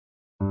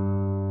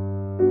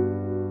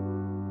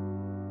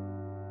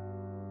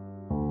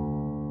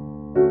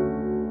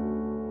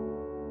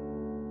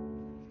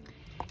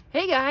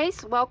Hey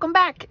guys, welcome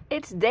back.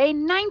 It's day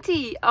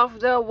 90 of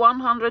the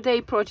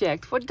 100-day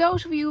project. For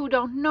those of you who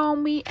don't know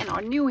me and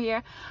are new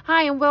here,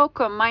 hi and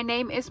welcome. My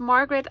name is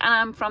Margaret and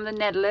I'm from the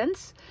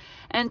Netherlands.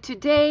 And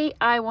today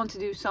I want to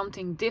do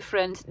something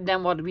different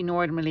than what we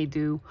normally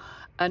do.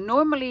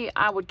 Normally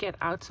I would get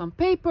out some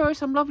paper,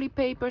 some lovely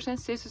papers and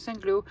scissors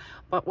and glue.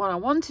 But what I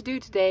want to do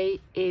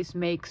today is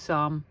make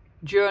some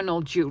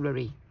journal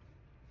jewelry.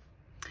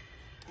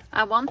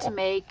 I want to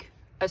make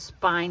a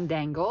spine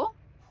dangle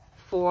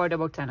for the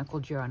Botanical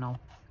Journal,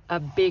 a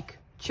big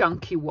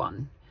chunky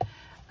one.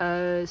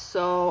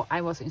 So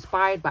I was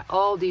inspired by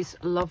all these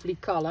lovely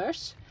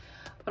colors.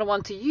 What I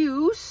want to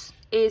use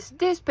is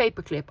this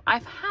paper clip.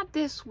 I've had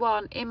this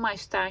one in my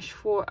stash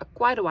for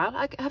quite a while.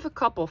 I have a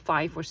couple,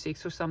 5 or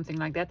 6 or something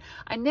like that.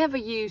 I never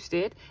used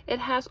it. It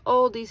has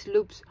all these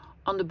loops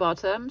on the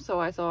bottom, so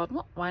I thought,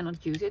 well, why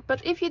not use it?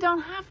 But if you don't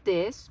have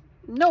this,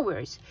 no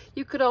worries.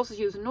 You could also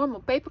use a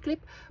normal paper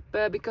clip,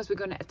 but because we're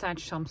going to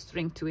attach some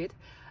string to it.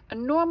 A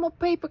normal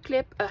paper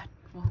clip,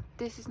 well,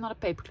 this is not a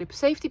paper clip,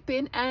 safety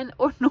pin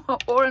or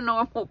a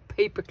normal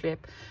paper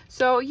clip.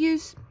 So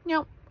use,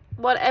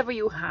 whatever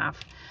you have.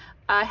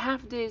 I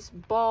have this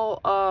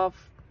ball of,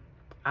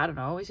 I don't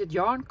know, is it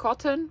yarn,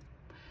 cotton?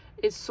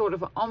 It's sort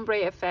of an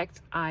ombre effect.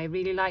 I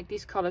really like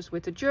these colors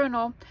with the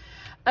journal.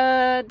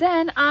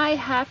 Then I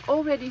have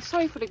already,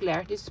 sorry for the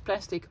glare, this is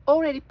plastic,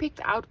 already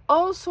picked out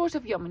all sorts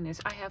of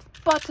yumminess. I have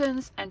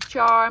buttons and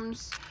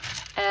charms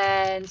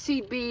and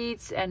seed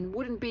beads and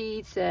wooden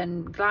beads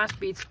and glass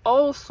beads,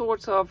 all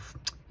sorts of,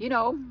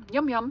 yum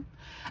yum.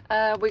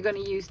 We're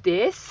going to use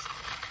this.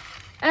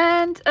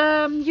 And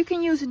you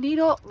can use a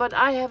needle, but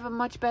I have a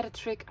much better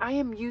trick. I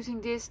am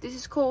using this. This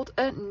is called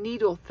a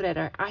needle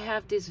threader. I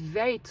have this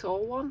very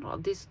tall one. Well,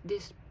 this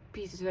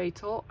piece is very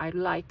tall. I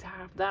like to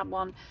have that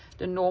one.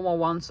 The normal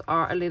ones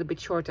are a little bit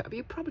shorter.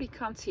 You probably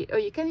can't see it.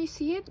 Oh, can you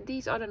see it?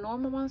 These are the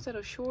normal ones that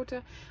are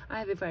shorter. I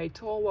have a very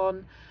tall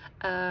one.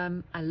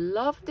 I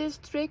love this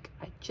trick.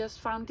 I just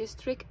found this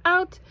trick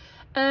out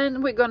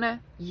and we're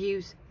gonna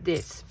use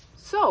this.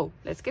 So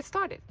let's get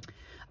started.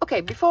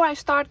 Okay, before I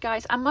start,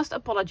 guys, I must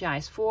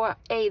apologize for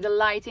the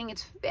lighting.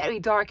 It's very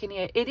dark in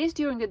here. It is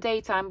during the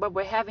daytime, but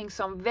we're having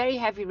some very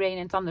heavy rain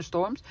and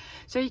thunderstorms.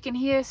 So you can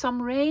hear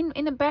some rain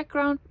in the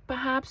background,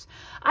 perhaps.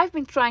 I've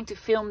been trying to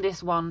film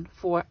this one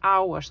for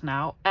hours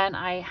now, and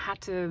I had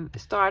to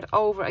start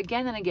over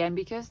again and again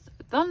because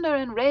thunder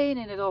and rain,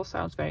 and it all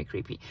sounds very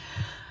creepy.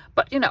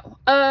 But,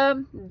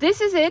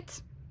 this is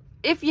it.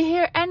 If you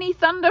hear any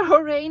thunder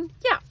or rain,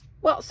 yeah,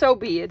 well, so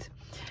be it.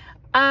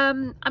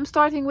 I'm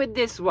starting with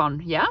this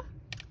one, yeah,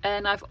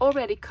 and I've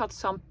already cut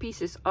some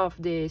pieces of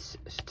this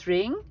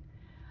string.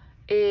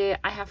 I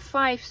have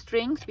 5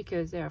 strings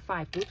because there are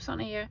 5 loops on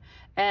here,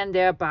 and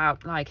they're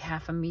about like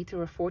 1/2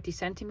 meter or 40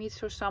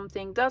 centimeters or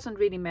something. Doesn't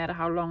really matter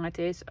how long it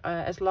is,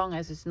 as long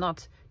as it's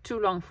not too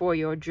long for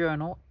your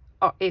journal,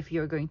 or if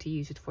you're going to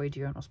use it for your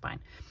journal spine.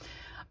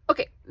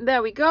 Okay,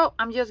 there we go.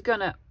 I'm just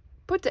gonna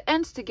put the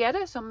ends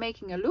together, so I'm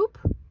making a loop.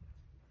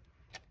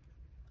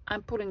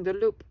 I'm pulling the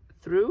loop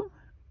through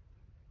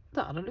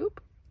the other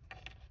loop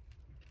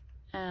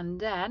and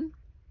then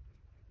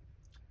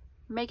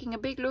making a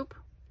big loop.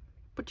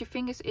 Put your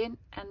fingers in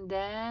and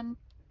then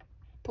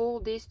pull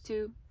these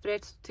 2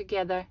 threads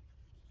together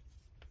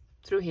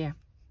through here.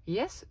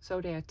 Yes,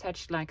 so they're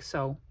attached like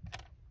so,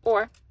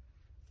 or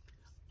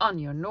on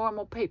your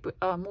normal paper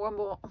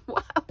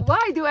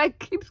why do I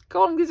keep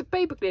calling this a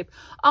paper clip?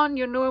 On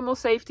your normal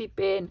safety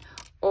pin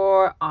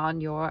or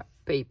on your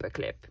paper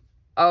clip.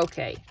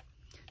 Okay,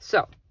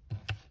 so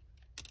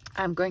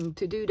I'm going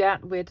to do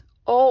that with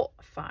all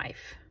 5.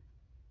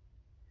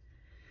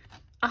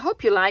 I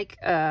hope you like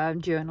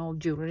journal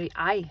jewelry.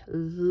 I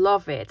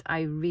love it.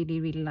 I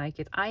really, really like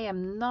it. I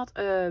am not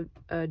a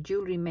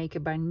jewelry maker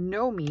by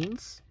no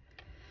means.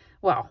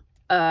 Well,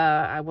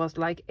 I was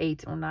like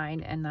 8 or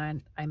 9 and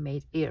I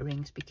made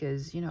earrings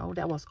because,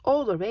 that was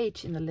all the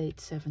rage in the late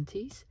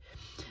 70s.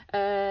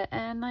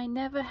 And I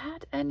never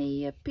had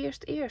any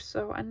pierced ears,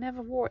 so I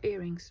never wore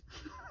earrings.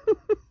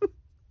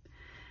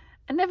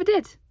 I never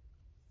did.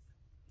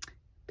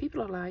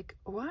 People are like,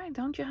 why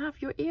don't you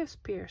have your ears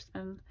pierced?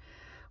 And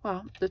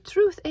well, the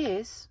truth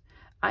is,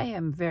 I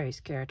am very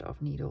scared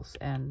of needles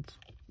and,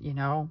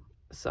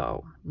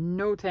 so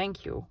no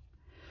thank you.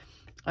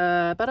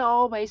 But I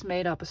always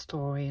made up a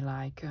story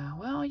like,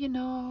 well,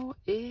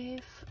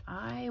 if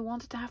I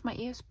wanted to have my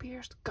ears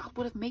pierced, God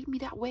would have made me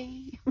that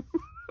way.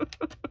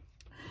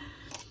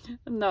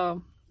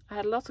 No, I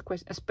had lots of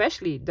questions,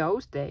 especially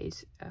those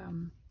days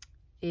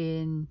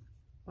in,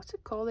 what's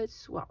it called?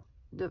 It's, well,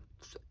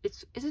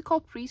 is it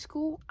called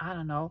preschool? I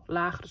don't know,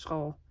 lagere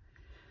school.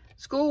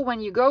 School when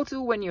you go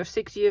to when you're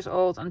 6 years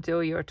old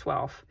until you're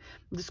 12.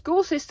 The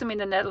school system in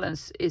the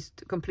Netherlands is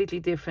completely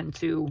different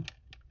to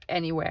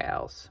anywhere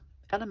else.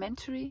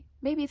 Elementary?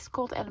 Maybe it's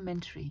called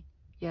elementary.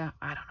 Yeah,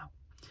 I don't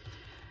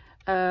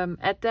know.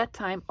 At that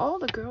time, all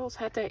the girls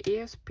had their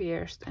ears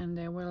pierced and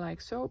they were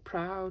like so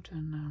proud.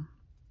 And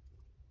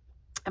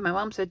my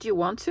mom said, do you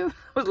want to?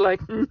 I was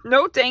like,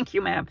 no, thank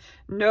you, ma'am.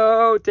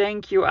 No,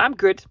 thank you. I'm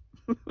good.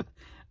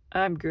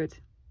 I'm good.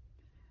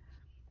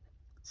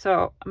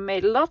 So I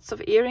made lots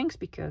of earrings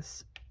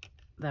because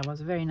that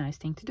was a very nice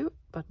thing to do,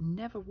 but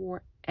never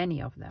wore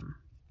any of them.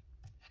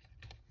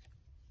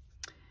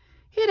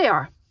 Here they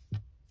are,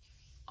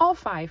 all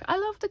 5. I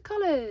love the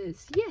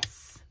colors,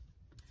 yes.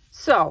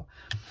 So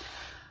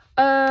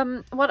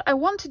what I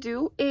want to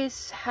do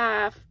is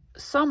have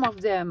some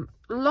of them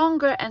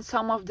longer and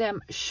some of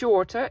them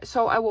shorter,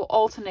 so I will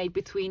alternate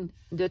between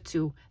the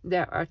two.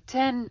 There are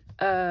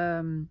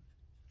 10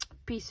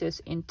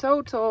 pieces in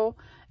total,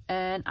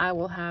 and I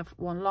will have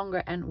one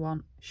longer and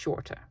one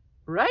shorter,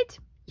 right?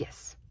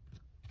 Yes.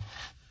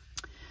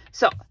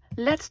 So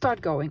let's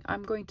start going.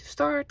 I'm going to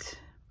start,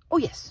 oh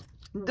yes,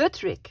 the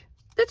trick.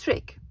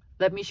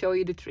 Let me show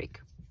you the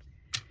trick.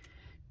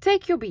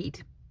 Take your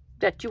bead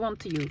that you want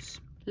to use.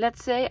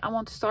 Let's say I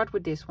want to start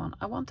with this one.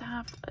 I want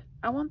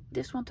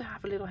this one to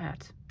have a little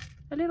hat.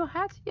 A little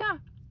hat? Yeah.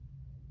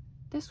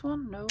 This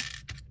one? No.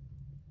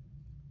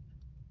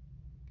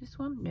 This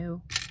one?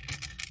 No.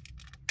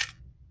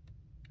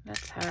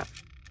 Let's have...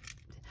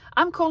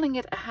 I'm calling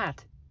it a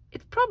hat.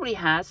 It probably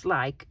has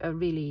like a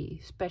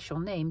really special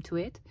name to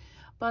it,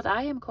 but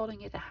I am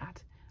calling it a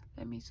hat.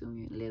 Let me zoom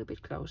in a little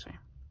bit closer.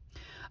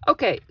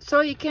 Okay, so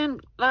you can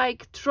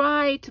like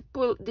try to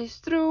pull this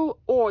through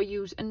or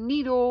use a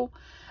needle.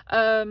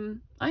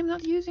 I'm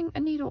not using a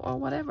needle or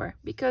whatever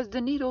because the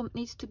needle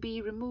needs to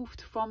be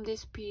removed from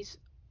this piece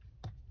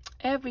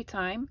every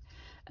time.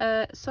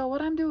 So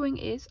what I'm doing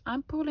is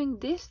I'm pulling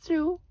this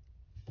through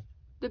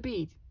the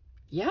bead.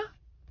 Yeah,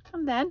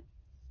 and then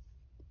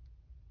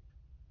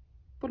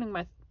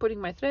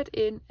putting my thread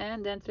in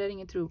and then threading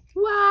it through.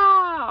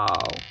 Wow!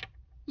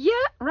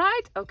 Yeah,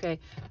 right? Okay,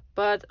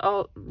 but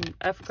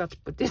I forgot to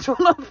put this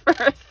one on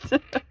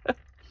first.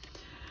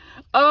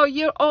 Oh,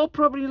 you're all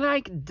probably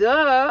like,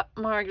 duh,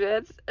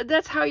 Margaret,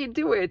 that's how you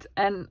do it.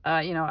 And,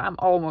 you know, I'm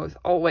almost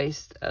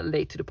always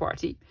late to the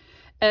party.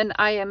 And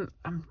I'm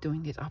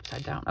doing it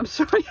upside down. I'm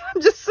sorry,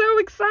 I'm just so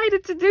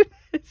excited to do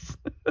this.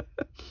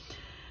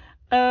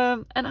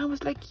 And I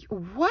was like,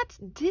 what?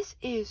 This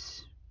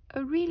is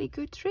a really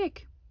good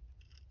trick.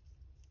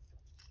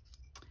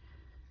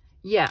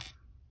 Yeah,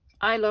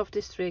 I love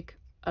this trick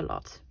a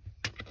lot.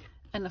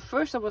 And at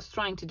first I was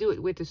trying to do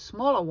it with a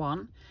smaller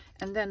one.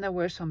 And then there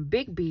were some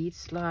big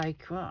beads,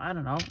 like, well, I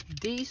don't know,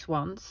 these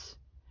ones,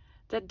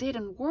 that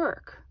didn't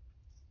work.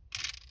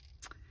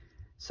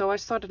 So I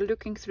started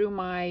looking through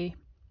my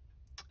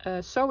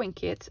sewing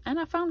kit and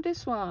I found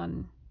this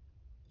one.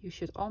 You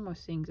should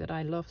almost think that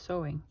I love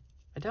sewing.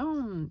 I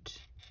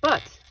don't.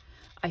 But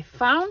I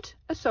found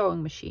a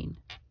sewing machine.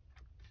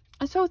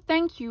 And so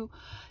thank you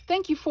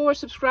for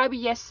subscribing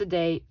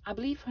yesterday. I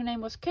believe her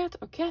name was Kat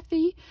or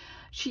Kathy.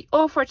 She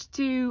offered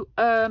to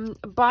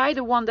buy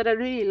the one that I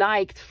really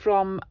liked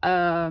from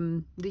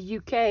the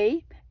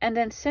UK and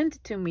then sent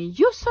it to me.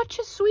 You're such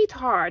a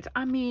sweetheart.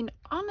 I mean,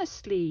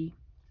 honestly,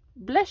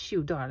 bless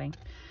you, darling.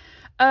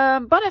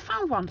 But I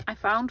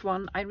found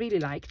one I really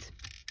liked.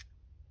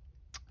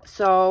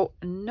 So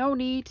no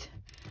need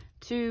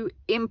to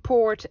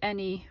import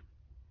any,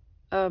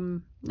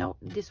 no,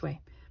 this way.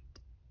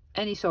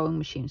 Any sewing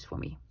machines for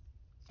me.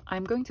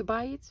 I'm going to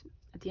buy it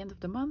at the end of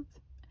the month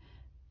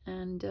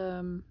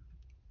and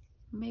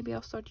maybe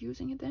I'll start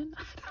using it then.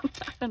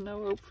 I don't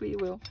know, hopefully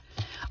it will.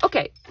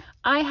 Okay,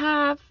 I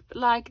have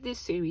like this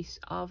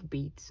series of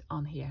beads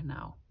on here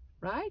now,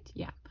 right?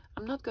 Yeah,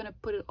 I'm not gonna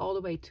put it all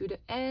the way to the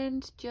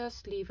end,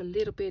 just leave a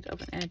little bit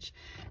of an edge,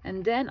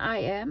 and then I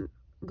am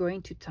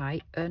going to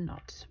tie a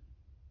knot.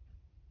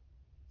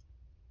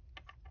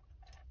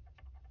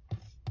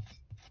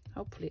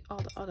 Hopefully all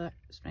the other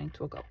strength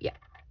will go. Yeah.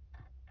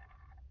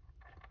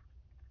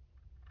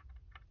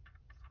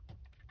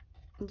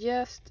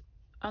 Just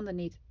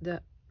underneath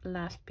the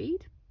last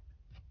bead,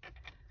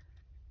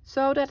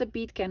 so that the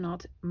bead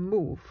cannot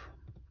move.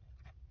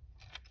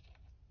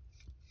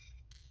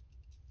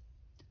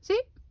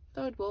 See?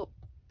 So it will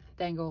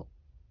dangle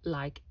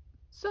like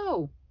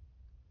so.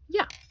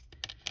 Yeah.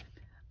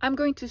 I'm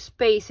going to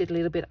space it a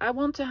little bit. I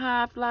want to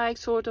have like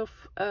sort of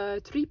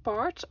 3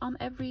 parts on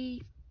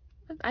every,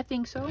 I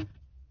think so,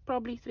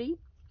 probably 3.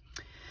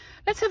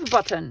 Let's have a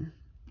button.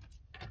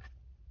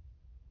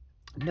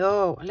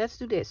 No, let's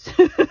do this.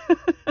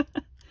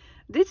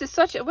 This is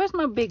such a, where's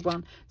my big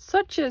one?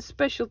 Such a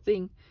special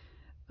thing.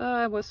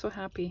 I was so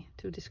happy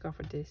to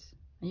discover this.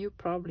 And you're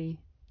probably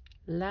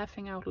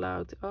laughing out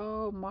loud.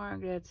 Oh,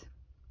 Margaret,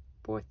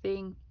 poor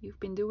thing. You've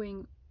been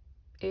doing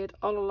it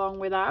all along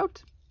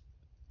without.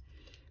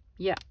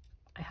 Yeah,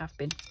 I have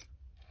been.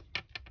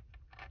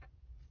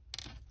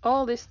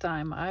 All this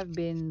time I've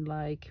been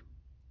like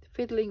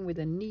fiddling with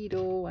a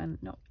needle and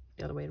no,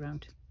 the other way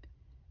around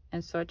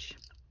and such.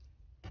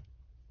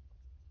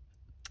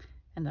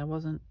 And that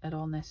wasn't at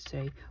all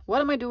necessary.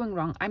 What am I doing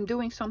wrong? I'm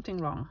doing something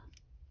wrong.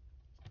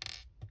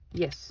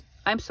 Yes,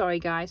 I'm sorry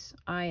guys.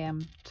 I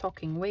am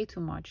talking way too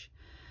much.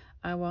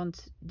 I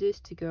want this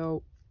to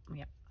go,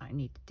 yeah, I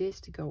need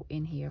this to go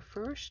in here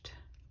first.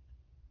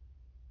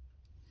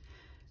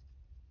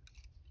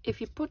 If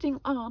you're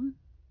putting on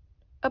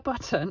a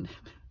button,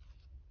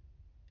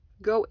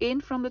 go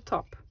in from the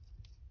top.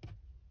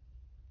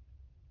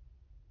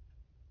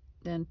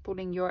 Then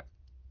pulling your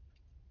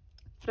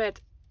thread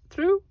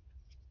through.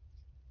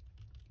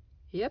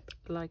 Yep,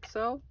 like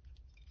so.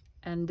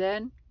 And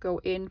then go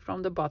in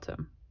from the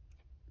bottom.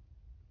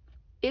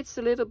 It's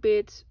a little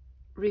bit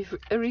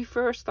a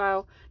reverse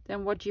style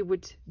than what you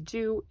would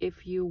do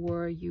if you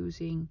were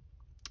using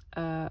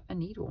a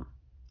needle.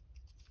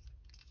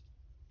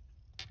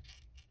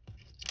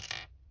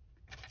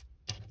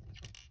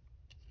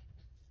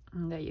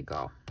 And there you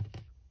go.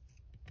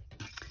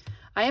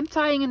 I am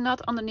tying a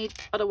knot underneath,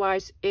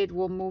 otherwise it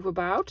will move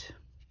about,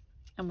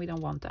 and we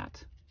don't want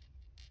that.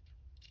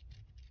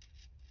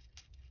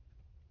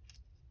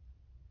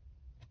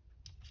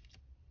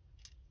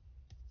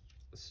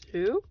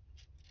 So,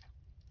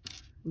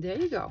 there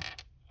you go.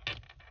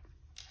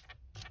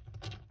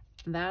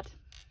 That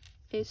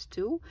is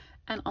two.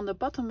 And on the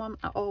bottom one,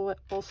 I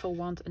also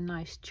want a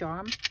nice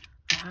charm.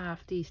 I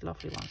have these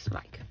lovely ones,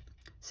 like,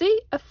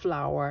 see, a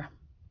flower.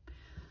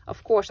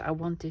 Of course, I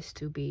want this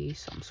to be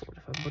some sort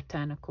of a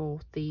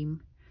botanical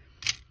theme.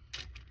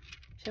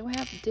 So we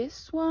have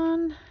this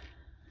one,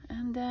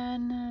 and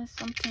then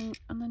something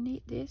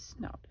underneath this.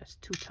 No, there's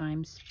 2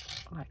 times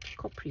like a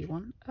coppery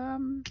one.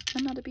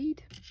 Another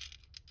bead.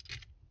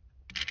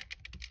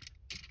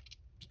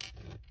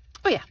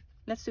 Oh yeah,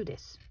 let's do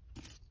this.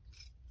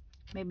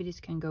 Maybe this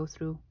can go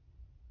through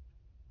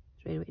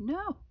straight away.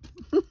 No,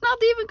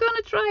 not even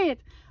gonna try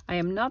it. I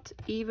am not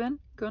even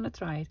gonna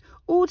try it.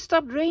 Oh, it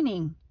stopped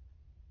raining.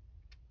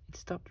 It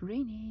stopped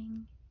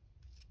raining.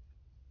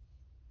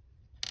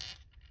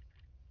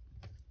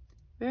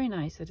 Very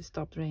nice that it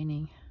stopped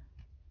raining.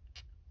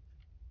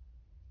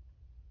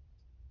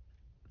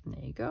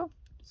 There you go.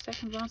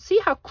 Second one. See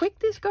how quick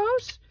this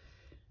goes?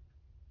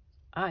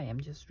 I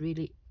am just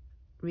really,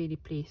 really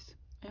pleased.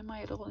 Am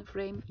I at all in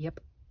frame? Yep.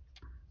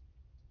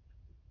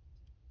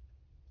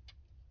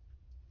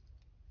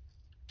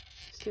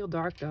 Still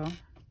dark though.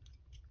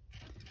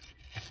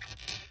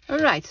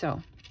 Alright,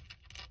 so.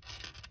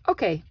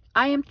 Okay,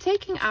 I am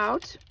taking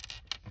out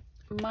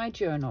my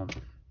journal,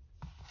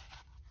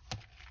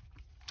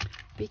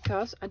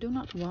 because I do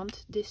not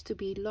want this to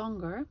be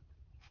longer,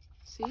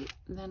 see,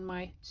 than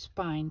my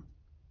spine.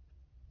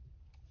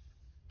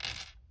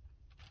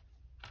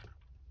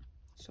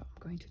 So I'm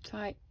going to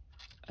tie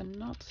a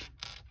knot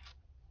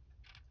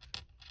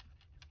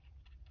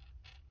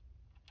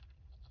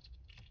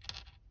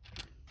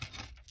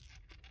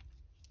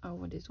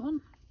over this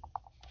one.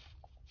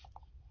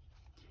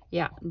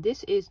 Yeah,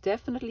 this is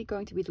definitely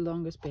going to be the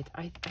longest bit.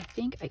 I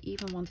think I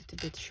even want it a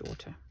bit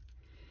shorter.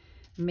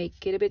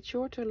 Make it a bit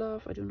shorter,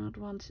 love. I do not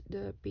want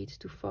the beads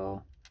to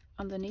fall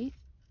underneath.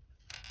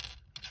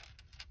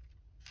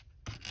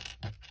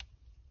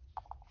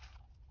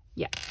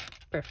 Yeah,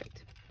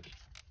 perfect.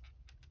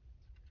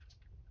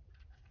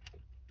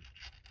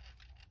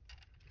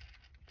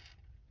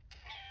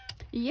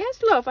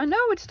 Yes, love, I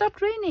know it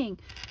stopped raining.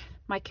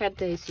 My cat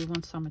Daisy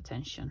wants some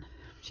attention.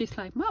 She's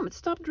like, Mom, it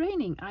stopped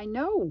raining. I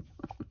know.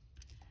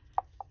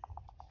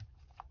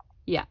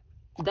 Yeah,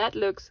 that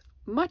looks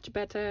much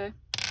better.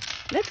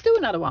 Let's do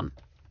another one.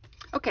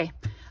 Okay,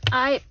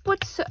 I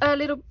put a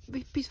little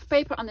piece of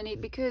paper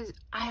underneath because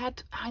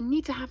I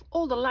need to have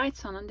all the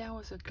lights on, and there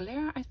was a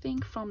glare, I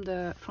think, from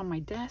my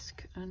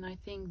desk, and I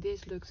think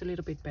this looks a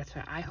little bit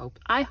better. I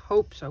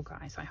hope so,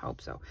 guys. I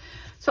hope so.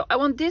 So I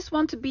want this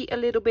one to be a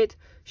little bit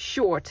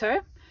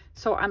shorter,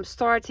 so I'm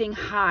starting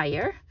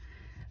higher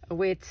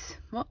with,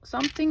 well,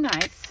 something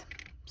nice,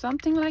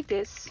 something like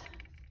this.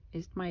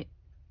 Is my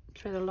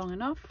thread long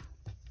enough?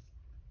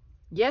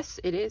 Yes,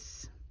 it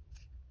is.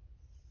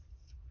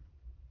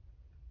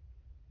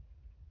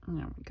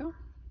 There we go.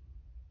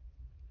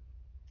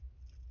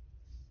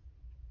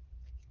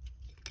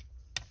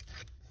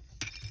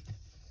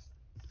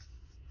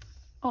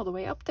 All the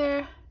way up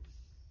there.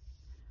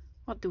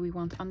 What do we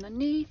want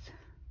underneath?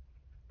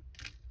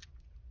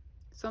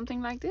 Something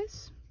like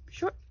this.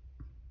 Sure.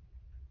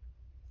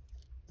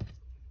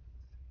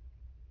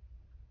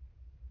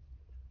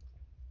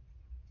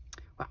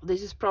 Well,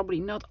 this is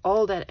probably not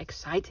all that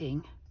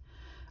exciting.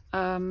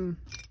 But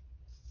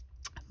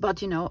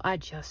you know, I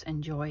just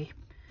enjoy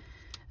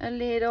a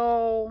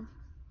little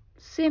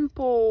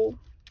simple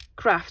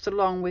craft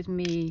along with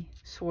me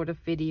sort of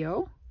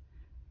video,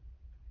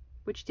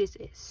 which this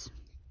is.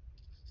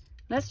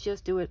 Let's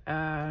just do it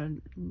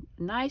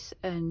nice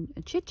and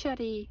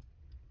chit-chatty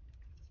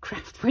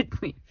craft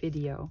with me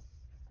video.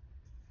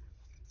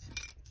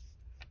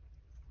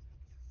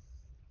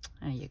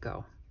 There you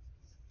go.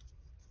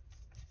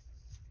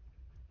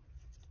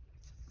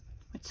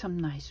 With some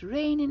nice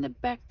rain in the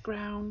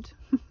background.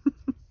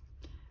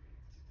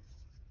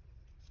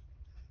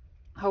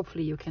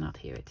 Hopefully you cannot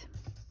hear it.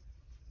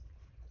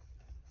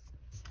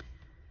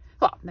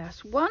 Well,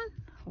 there's one.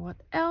 What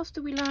else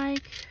do we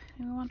like?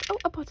 Do we want, oh,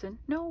 a button.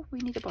 No, we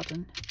need a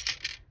button.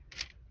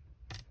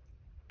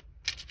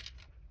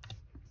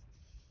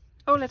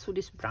 Oh, let's do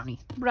this brownie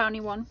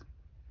one.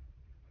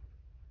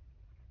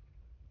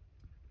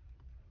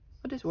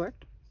 Oh, this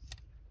worked.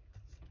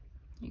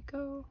 Here you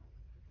go.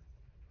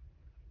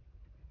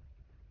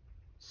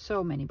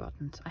 So many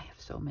buttons. I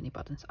have so many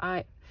buttons.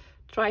 I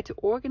tried to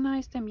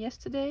organize them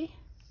yesterday.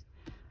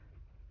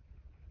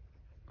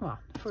 Well,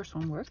 the first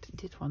one worked.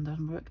 This one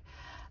doesn't work.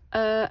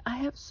 I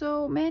have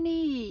so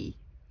many,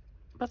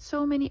 but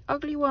so many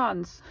ugly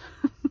ones.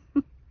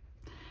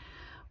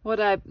 What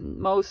I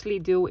mostly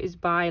do is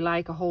buy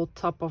like a whole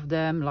tub of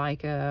them,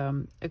 like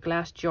a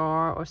glass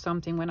jar or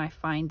something when I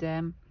find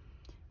them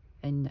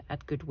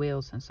at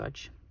Goodwills and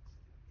such.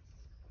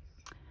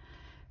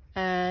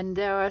 And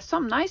there are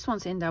some nice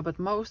ones in there, but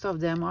most of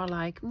them are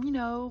like, you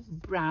know,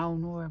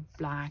 brown or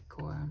black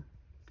or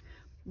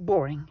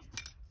boring.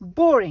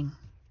 Boring.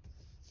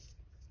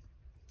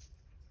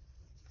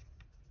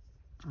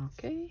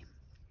 Okay.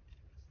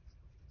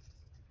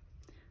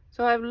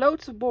 So I have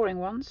loads of boring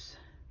ones.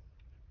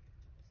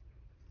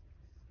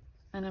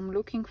 And I'm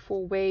looking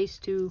for ways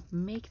to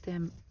make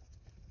them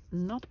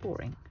not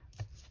boring.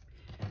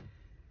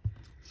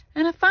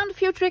 And I found a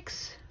few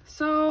tricks,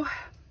 so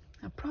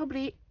I'll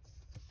probably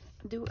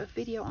do a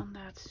video on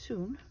that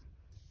soon.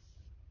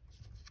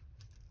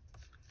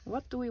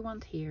 What do we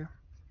want here?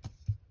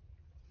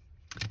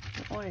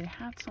 I already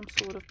had some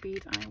sort of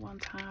bead. I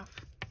want to have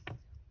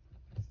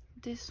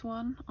this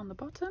one on the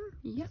bottom.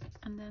 Yep,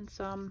 and then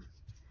some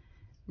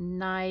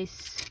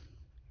nice,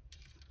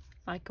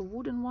 like a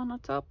wooden one on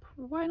top.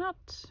 Why not?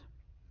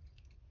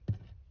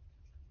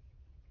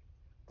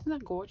 Isn't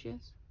that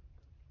gorgeous?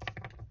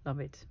 Love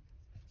it.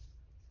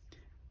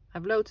 I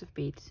have loads of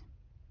beads.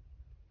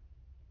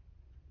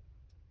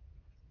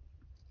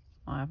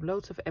 I have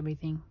loads of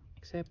everything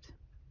except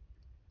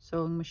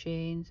sewing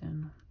machines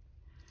and...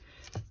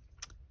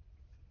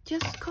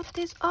 Just cut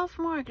this off,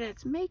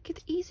 Margaret. Make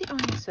it easy on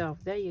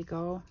yourself. There you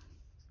go.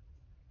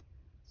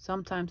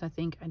 Sometimes I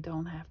think I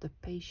don't have the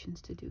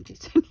patience to do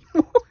this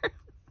anymore.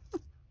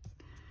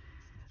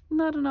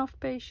 Not enough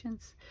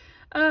patience.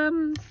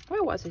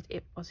 Where was it?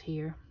 It was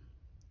here.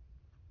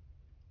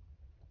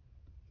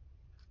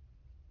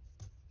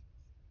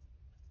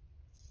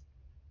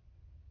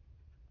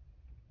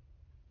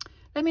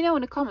 Let me know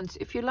in the comments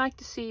if you'd like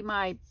to see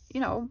my,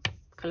 you know,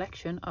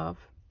 collection of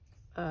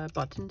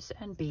buttons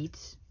and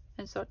beads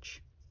and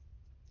such.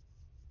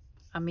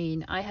 I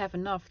mean, I have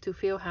enough to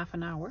fill half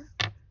an hour.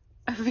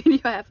 A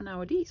video half an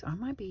hour. These are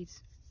my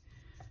beads.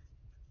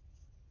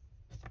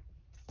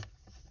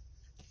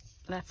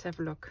 Let's have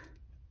a look.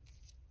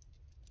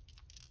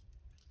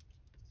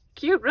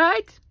 Cute,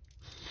 right?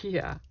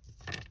 Yeah.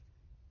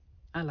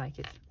 I like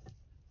it.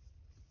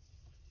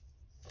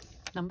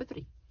 Number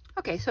 3.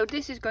 Okay, so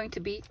this is going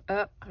to be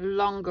a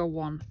longer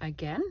one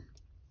again.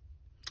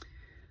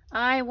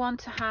 I want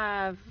to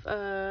have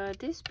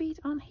this bead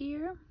on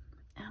here,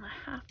 and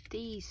I have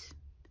these.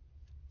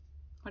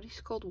 Are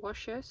these called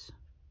washers?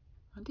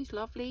 Aren't these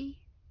lovely?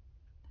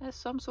 There's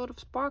some sort of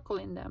sparkle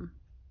in them.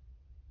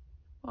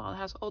 Well, it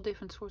has all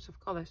different sorts of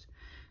colors.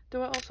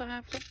 Do I also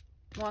have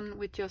one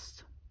with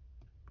just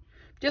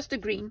the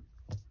green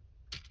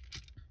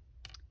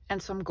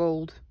and some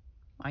gold,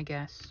 I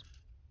guess.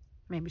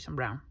 Maybe some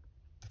brown.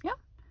 Yeah.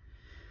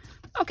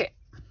 Okay.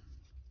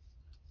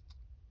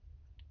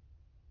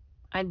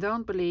 I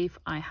don't believe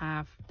I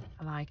have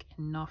like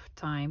enough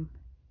time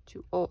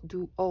to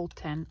do all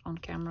 10 on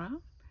camera.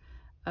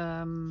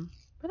 But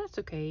that's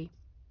okay.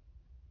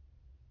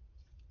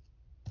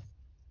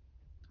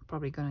 I'm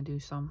probably gonna do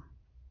some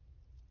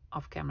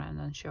off camera and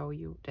then show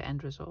you the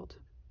end result.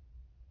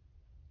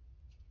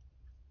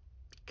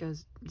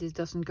 Because this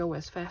doesn't go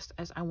as fast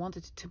as I want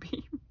it to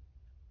be.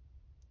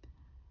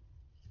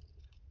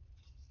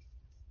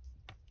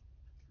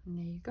 And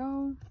there you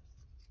go.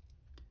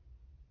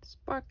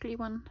 Sparkly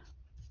one.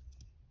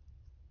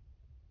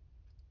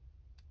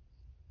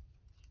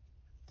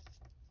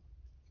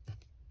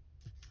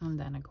 And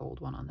then a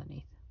gold one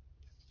underneath.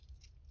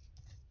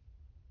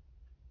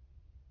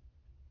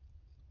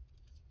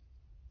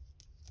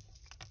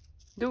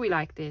 Do we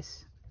like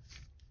this?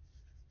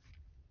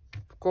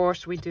 Of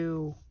course we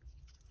do.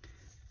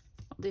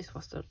 This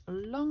was the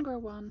longer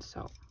one,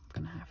 so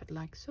I'm gonna have it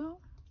like so.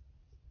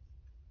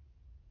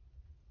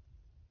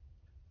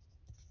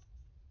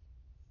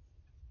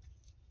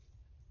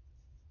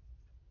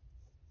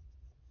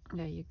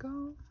 There you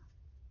go.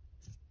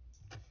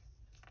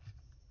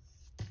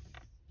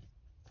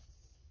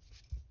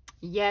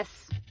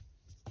 Yes.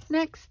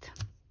 Next.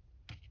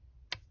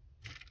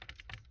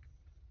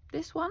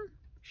 This one?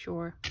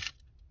 Sure.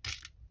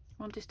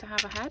 Want this to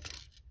have a head?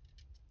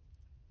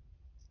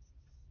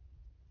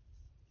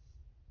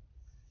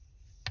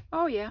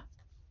 Oh yeah.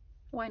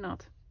 Why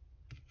not?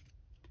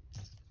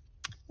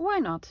 Why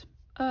not?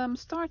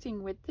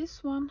 Starting with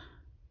this one.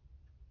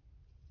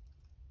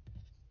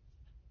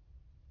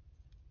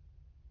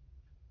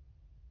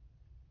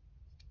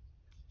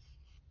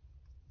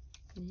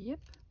 Yep.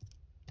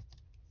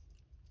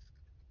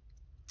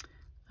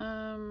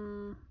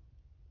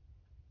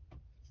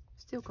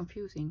 Still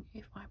confusing.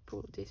 If I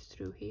pull this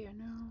through here,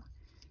 no,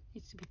 it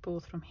needs to be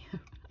pulled from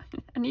here.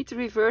 I need to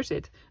reverse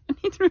it. I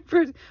need to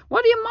reverse it.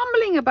 What are you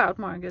mumbling about,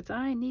 Margaret?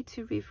 I need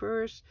to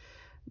reverse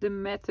the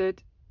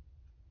method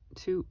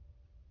to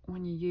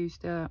when you use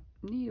the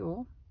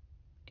needle.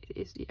 It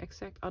is the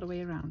exact other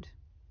way around.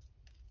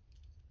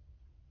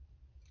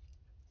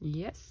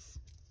 Yes.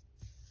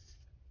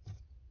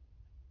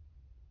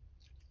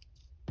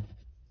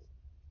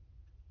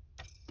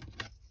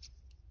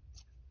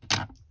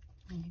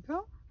 There you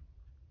go.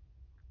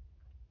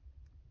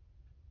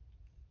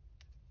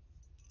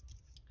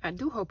 I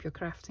do hope you're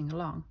crafting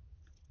along.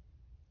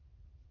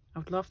 I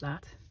would love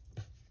that.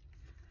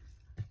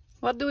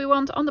 What do we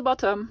want on the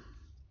bottom?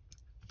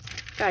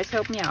 Guys,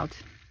 help me out.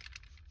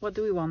 What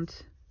do we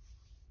want?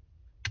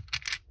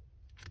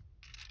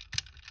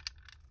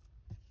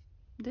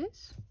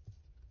 This?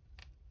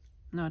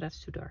 No,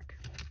 that's too dark.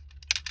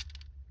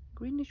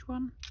 Greenish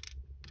one?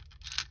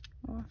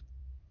 Or...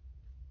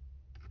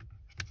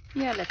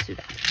 yeah, let's do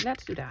that.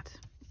 Let's do that.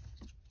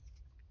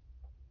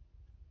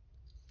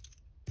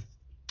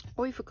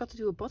 Oh, we forgot to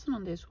do a button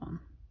on this one.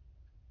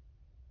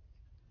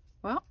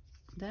 Well,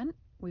 then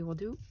we will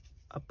do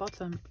a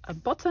button at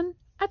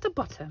the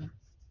bottom.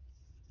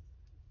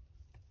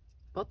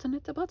 Button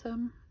at the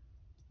bottom.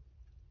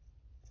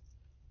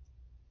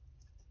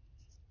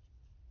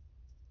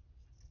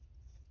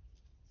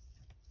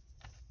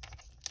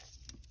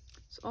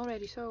 It's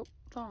already so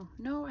long.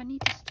 No, I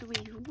need this to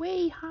be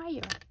way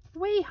higher.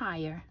 Way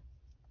higher.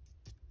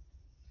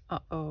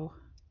 Uh-oh.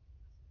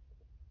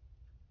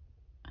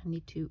 I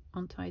need to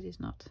untie this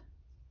knot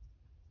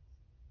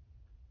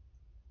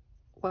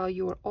while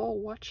you are all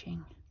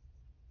watching.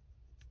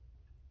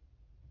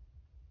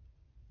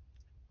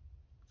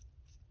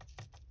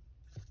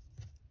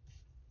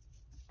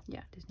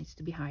 Yeah, this needs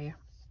to be higher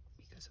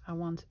because I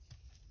want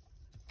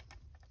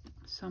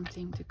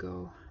something to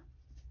go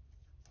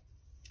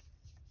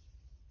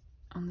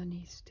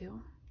underneath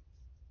still.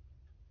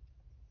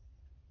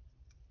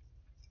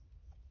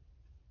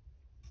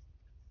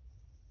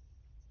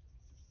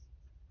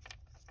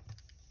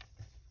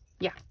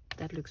 Yeah,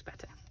 that looks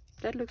better.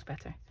 That looks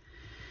better.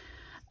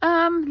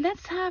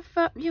 Let's have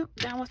that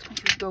was going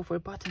to go for a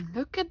button.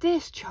 Look at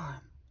this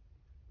charm.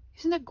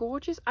 Isn't that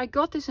gorgeous? I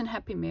got this in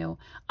Happy Mail.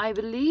 I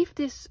believe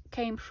this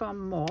came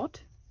from Maud.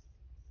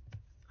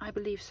 I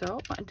believe so,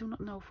 but I do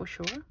not know for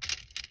sure.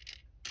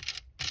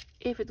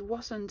 If it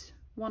wasn't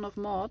one of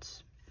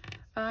Maud's,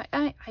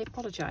 I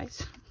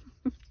apologize.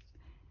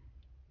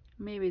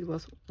 Maybe it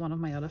was one of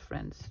my other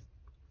friends.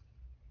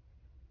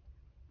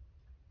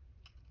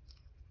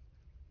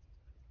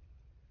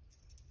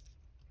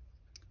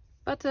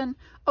 Button.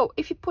 Oh,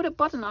 if you put a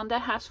button on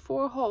that has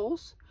 4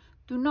 holes,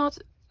 do not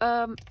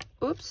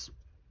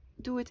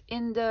do it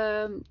in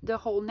the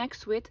hole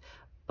next to it,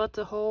 but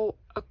the hole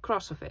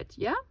across of it.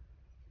 Yeah,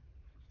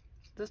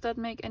 does that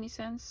make any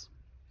sense?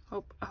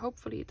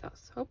 Hopefully it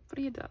does.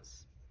 Hopefully it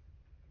does.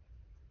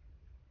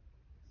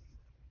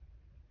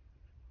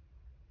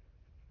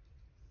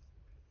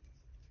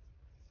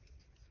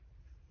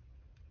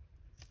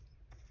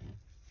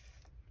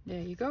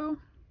 There you go.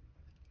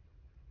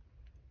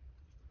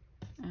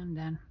 And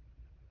then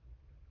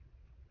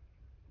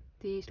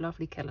these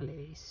lovely Keller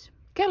lilies.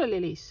 Keller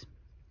lilies,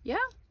 yeah?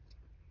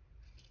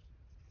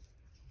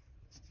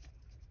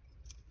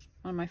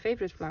 One of my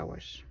favorite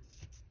flowers.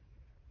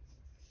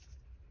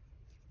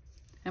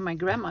 And my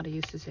grandmother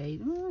used to say,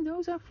 oh,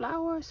 those are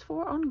flowers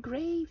for on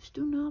graves.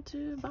 Do not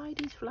buy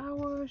these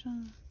flowers.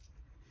 And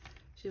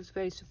she was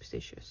very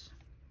superstitious.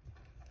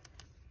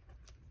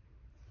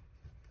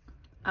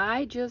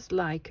 I just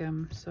like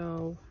them,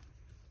 so...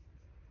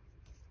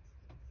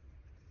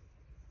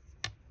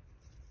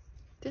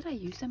 Did I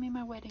use them in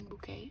my wedding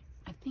bouquet?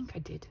 I think I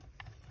did.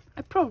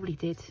 I probably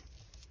did.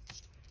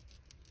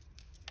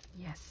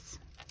 Yes.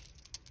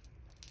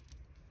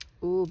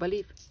 Oh,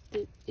 believe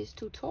it is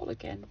too tall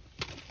again.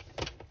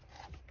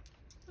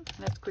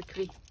 Let's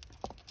quickly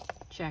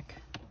check.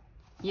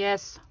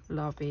 Yes,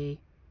 lovely.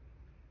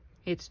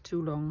 It's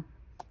too long.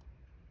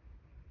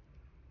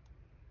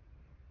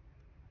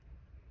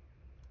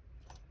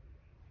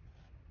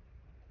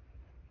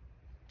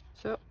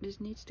 So this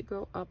needs to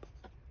go up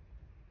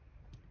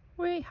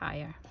way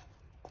higher.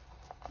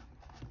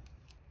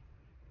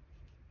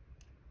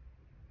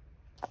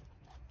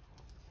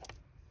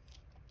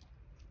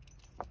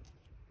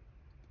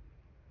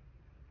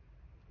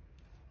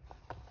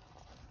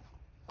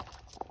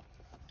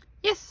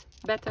 Yes,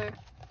 better.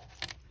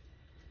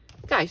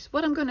 Guys,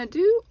 what I'm gonna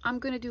do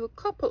a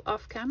couple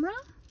off camera,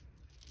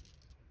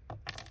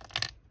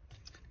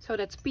 so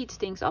that speeds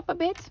things up a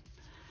bit,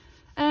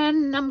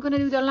 and I'm gonna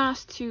do the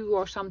last 2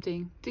 or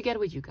something together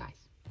with you guys.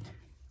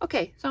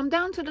 Okay, so I'm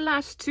down to the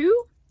last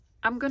 2.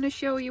 I'm gonna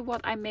show you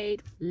what I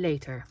made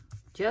later.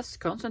 Just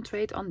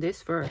concentrate on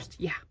this first.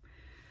 Yeah.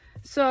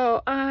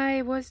 So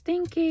I was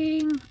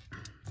thinking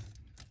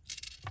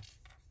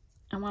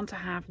I want to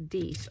have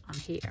these on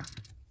here.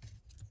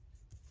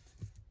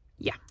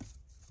 Yeah.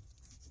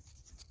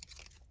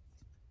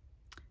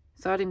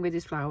 Starting with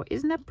this flower.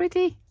 Isn't that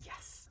pretty?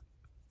 Yes.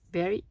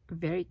 Very,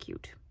 very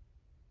cute.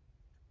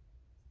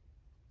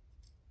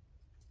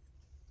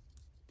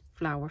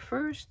 Flower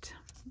first,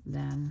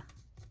 then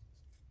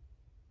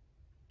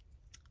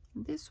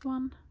this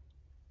one,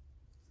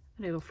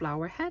 a little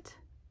flower head.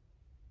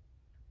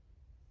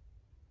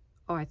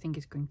 Oh, I think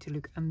it's going to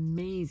look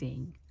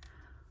amazing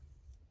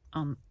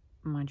on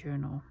my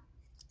journal.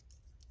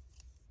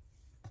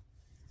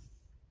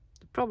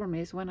 Problem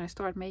is, when I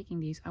start making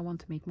these, I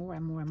want to make more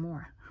and more and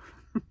more.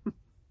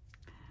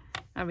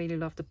 I really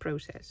love the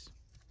process.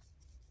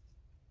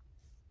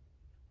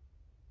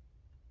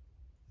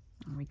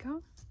 There we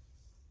go.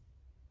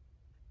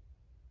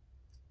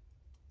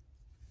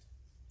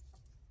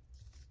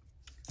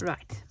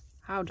 Right,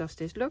 how does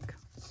this look?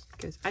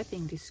 Because I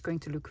think this is going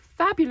to look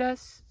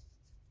fabulous.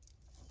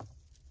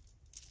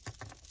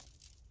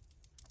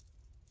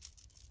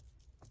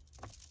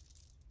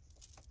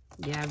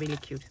 Yeah, really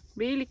cute,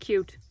 really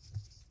cute.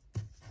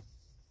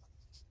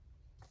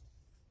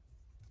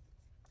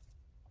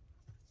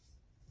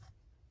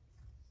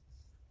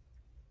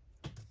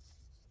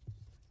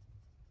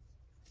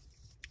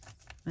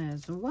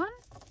 There's one.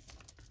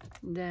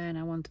 Then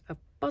I want a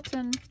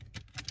button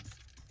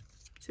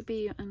to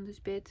be on this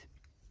bit.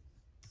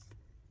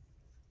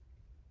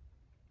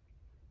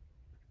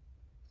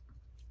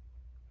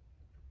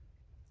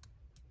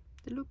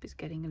 The loop is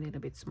getting a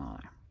little bit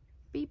smaller.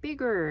 Be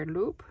bigger,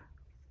 loop.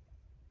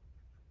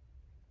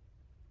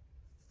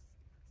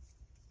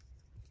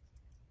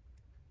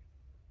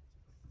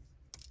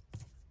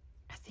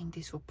 I think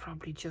this will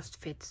probably just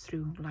fit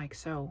through like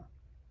so.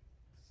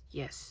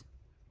 Yes.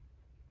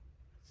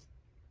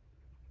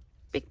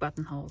 Big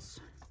buttonholes.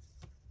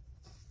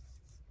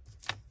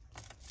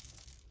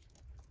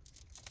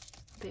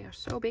 They are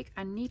so big.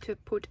 I need to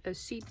put a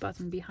seat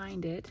button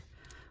behind it.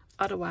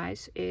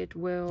 Otherwise it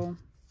will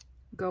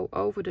go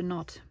over the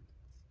knot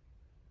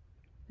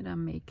that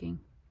I'm making.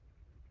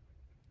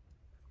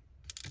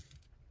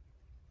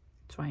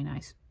 It's very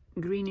nice.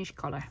 Greenish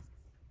color.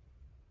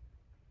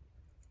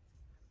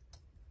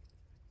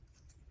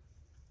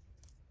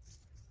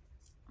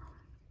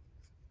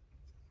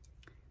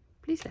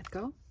 Please let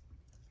go.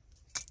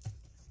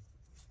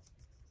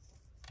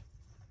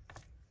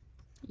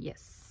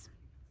 Yes.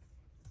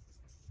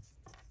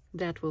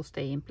 That will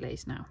stay in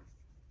place now.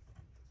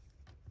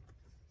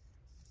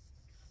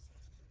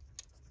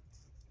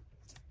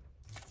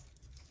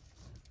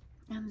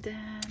 And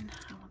then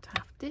I want to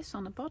have this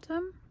on the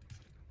bottom.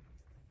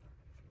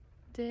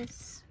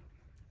 This.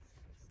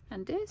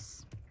 And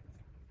this.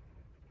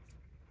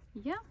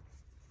 Yeah.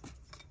 Do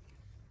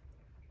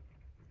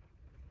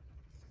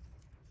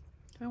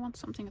I want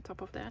something on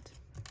top of that?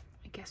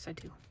 I guess I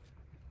do.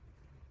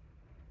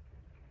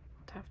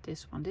 I'll have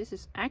this one. This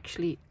is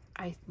actually,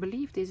 I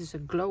believe this is a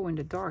glow in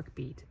the dark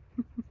bead.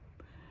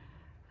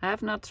 I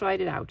have not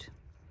tried it out.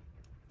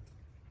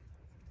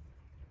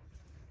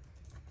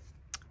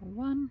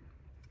 One.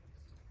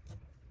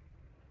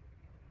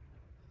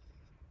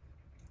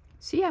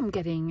 See, I'm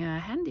getting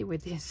handy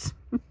with this.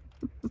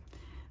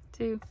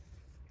 Two.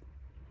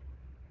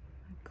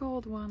 A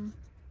gold one.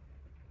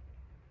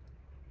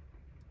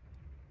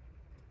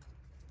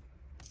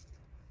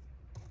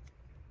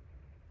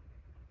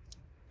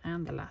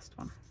 And the last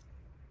one.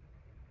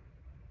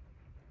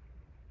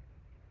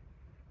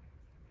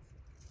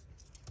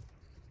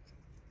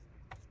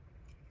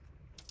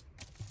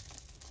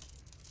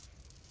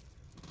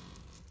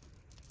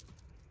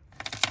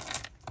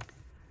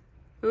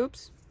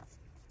 Oops,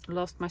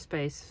 lost my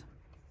space,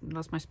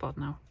 lost my spot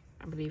now.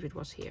 I believe it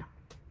was here.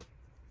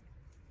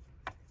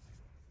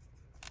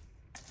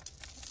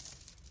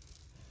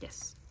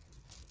 Yes.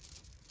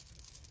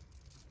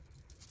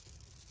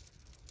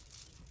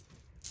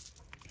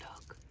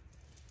 Look,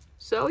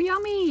 so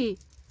yummy.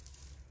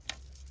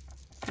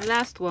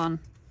 Last one.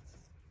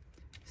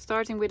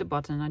 Starting with a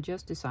button, I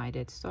just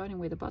decided. Starting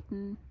with a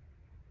button.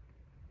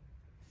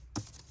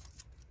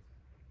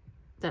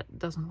 That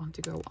doesn't want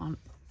to go on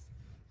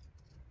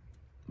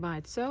by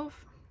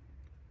itself.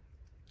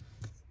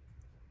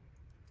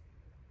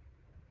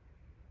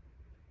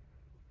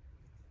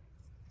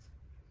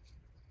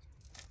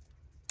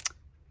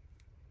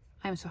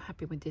 I'm so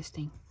happy with this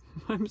thing.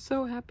 I'm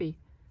so happy.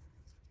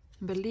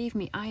 Believe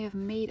me, I have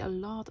made a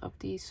lot of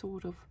these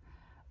sort of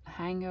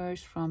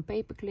hangers from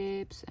paper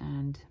clips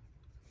and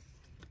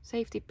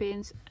safety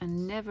pins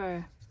and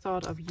never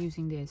thought of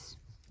using this.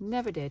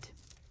 Never did.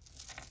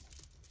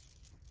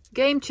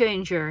 Game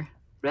changer.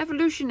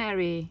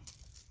 Revolutionary.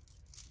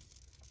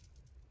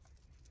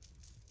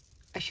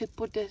 I should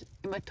put this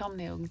in my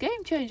thumbnail.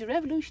 Game changer,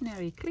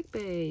 revolutionary,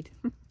 clickbait.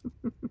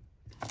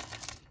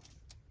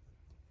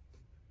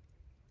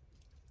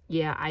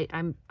 Yeah,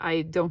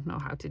 I don't know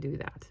how to do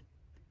that.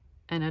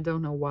 And I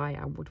don't know why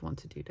I would want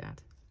to do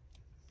that.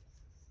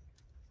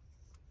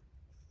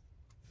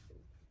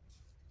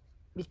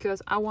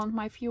 Because I want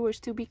my viewers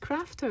to be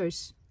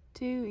crafters,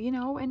 to, you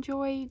know,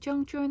 enjoy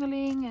junk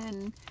journaling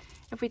and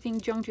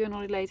everything junk journal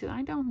related.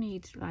 I don't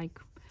need like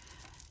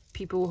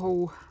people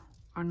who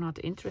are not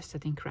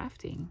interested in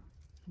crafting,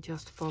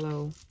 just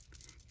follow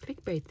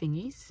clickbait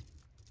thingies.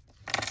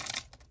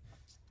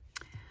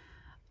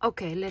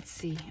 Okay, let's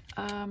see.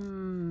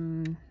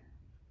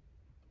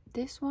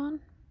 This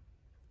one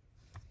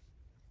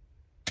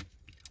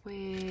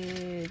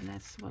with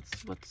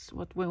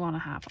what we want to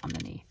have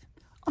underneath.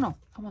 Oh no,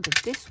 I wanted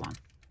this one.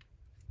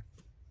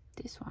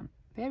 This one,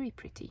 very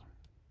pretty.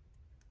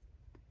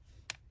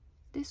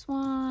 This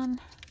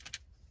one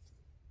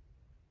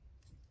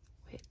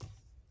with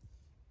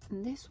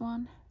And this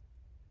one.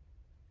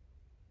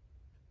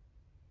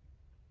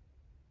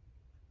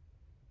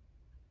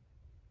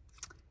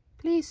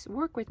 Please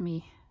work with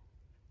me.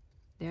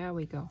 There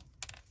we go.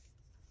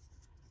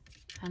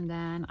 And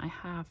then I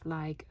have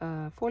like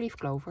a 4-leaf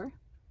clover,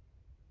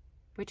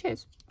 which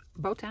is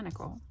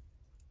botanical.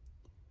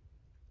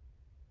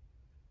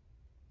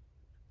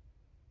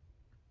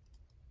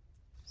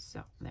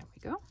 So there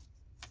we go.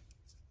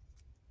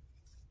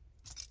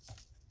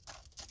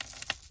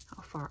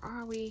 How far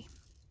are we?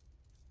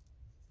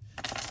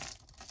 Over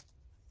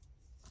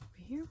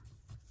here.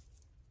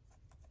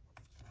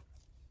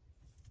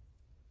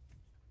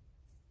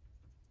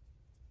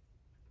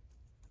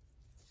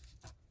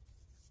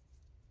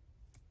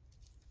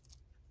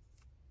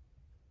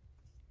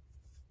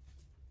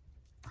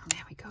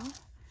 There we go.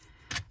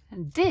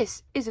 And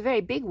this is a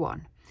very big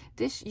one.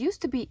 This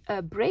used to be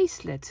a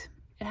bracelet.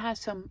 It has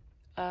some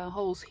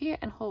holes here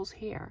and holes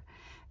here.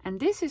 And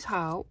this is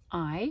how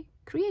I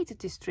created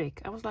this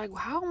trick. I was like,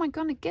 how am I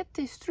gonna get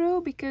this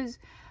through? Because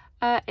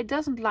it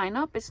doesn't line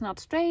up, it's not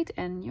straight,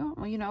 and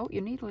you know,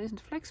 your needle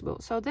isn't flexible.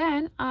 So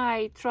then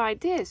I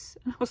tried this,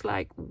 and I was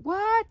like,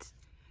 what?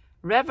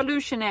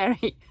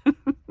 Revolutionary.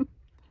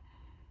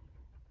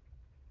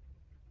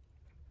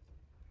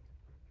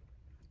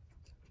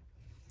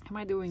 Am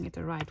I doing it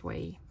the right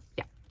way?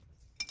 Yeah.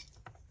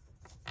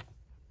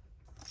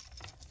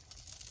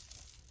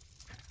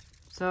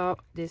 So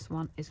this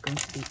one is going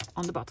to be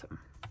on the bottom.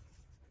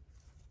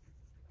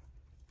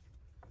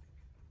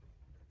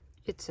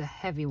 It's a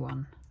heavy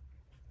one.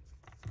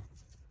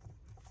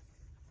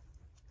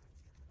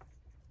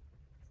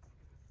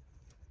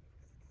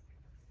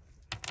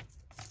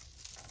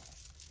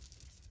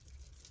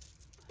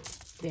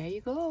 There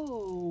you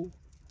go.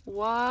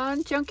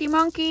 One chunky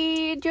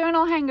monkey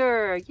journal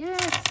hanger.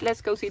 Yes, let's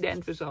go see the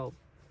end result.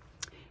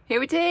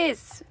 Here it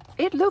is.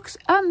 It looks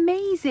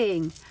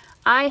amazing.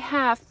 I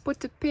have put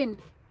the pin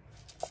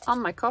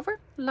on my cover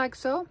like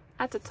so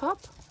at the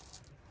top.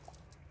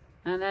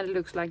 And then it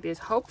looks like this.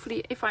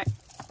 Hopefully, if I,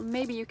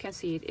 maybe you can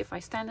see it if I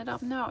stand it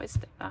up. No, it's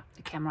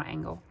the camera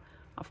angle,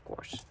 of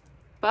course.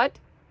 But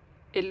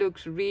it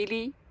looks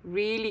really,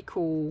 really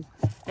cool.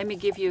 Let me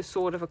give you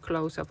sort of a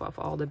close-up of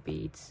all the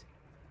beads.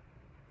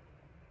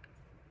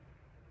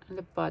 And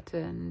the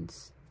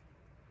buttons.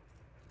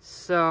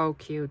 So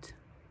cute.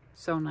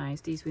 So nice.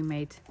 These we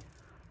made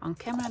on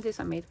camera. This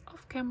I made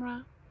off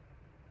camera.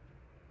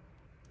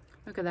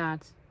 Look at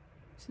that.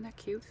 Isn't that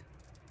cute?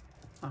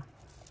 Oh,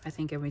 I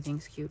think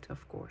everything's cute,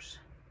 of course.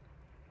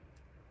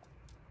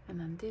 And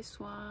then this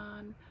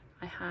one,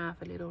 I have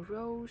a little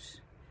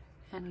rose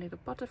and a little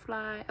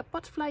butterfly. A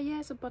butterfly,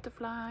 yes, a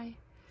butterfly.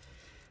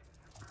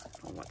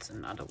 Oh, what's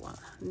another one?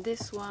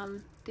 This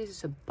one, this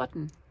is a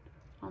button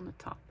on the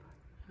top.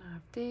 And I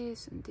have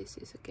this, and this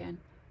is again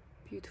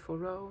beautiful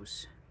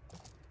rose.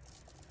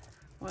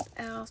 What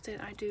else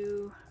did I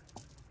do?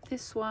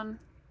 This one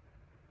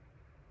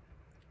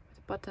with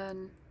a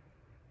button.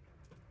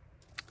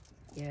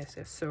 Yes,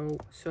 they're so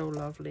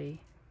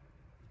lovely.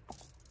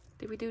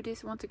 Did we do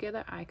this one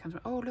together? I can't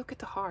remember. Oh, look at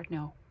the heart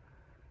now.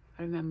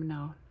 I remember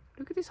now.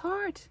 Look at this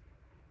heart.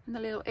 And the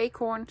little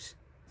acorns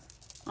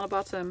on the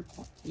bottom.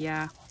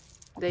 Yeah,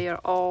 they are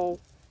all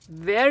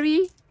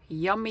very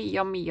yummy,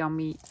 yummy,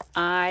 yummy.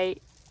 I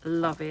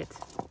love it.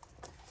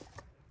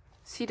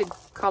 See, the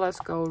colors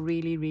go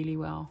really, really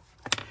well.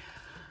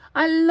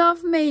 I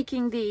love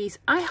making these.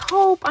 I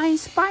hope I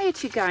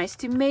inspired you guys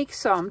to make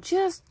some.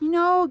 Just, you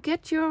know,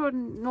 get your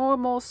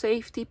normal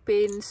safety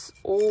pins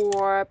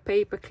or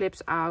paper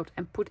clips out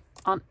and put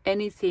on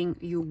anything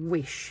you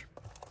wish.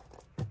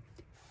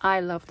 I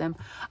love them.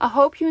 I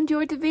hope you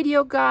enjoyed the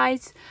video,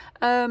 guys.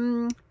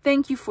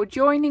 Thank you for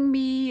joining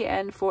me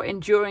and for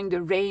enduring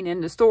the rain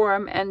and the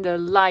storm and the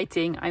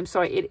lighting. I'm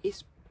sorry, it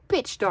is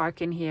pitch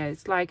dark in here.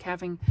 It's like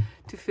having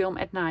to film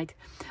at night.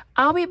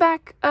 I'll be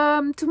back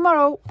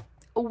tomorrow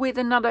with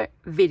another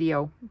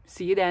video.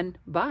 See you then.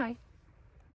 Bye.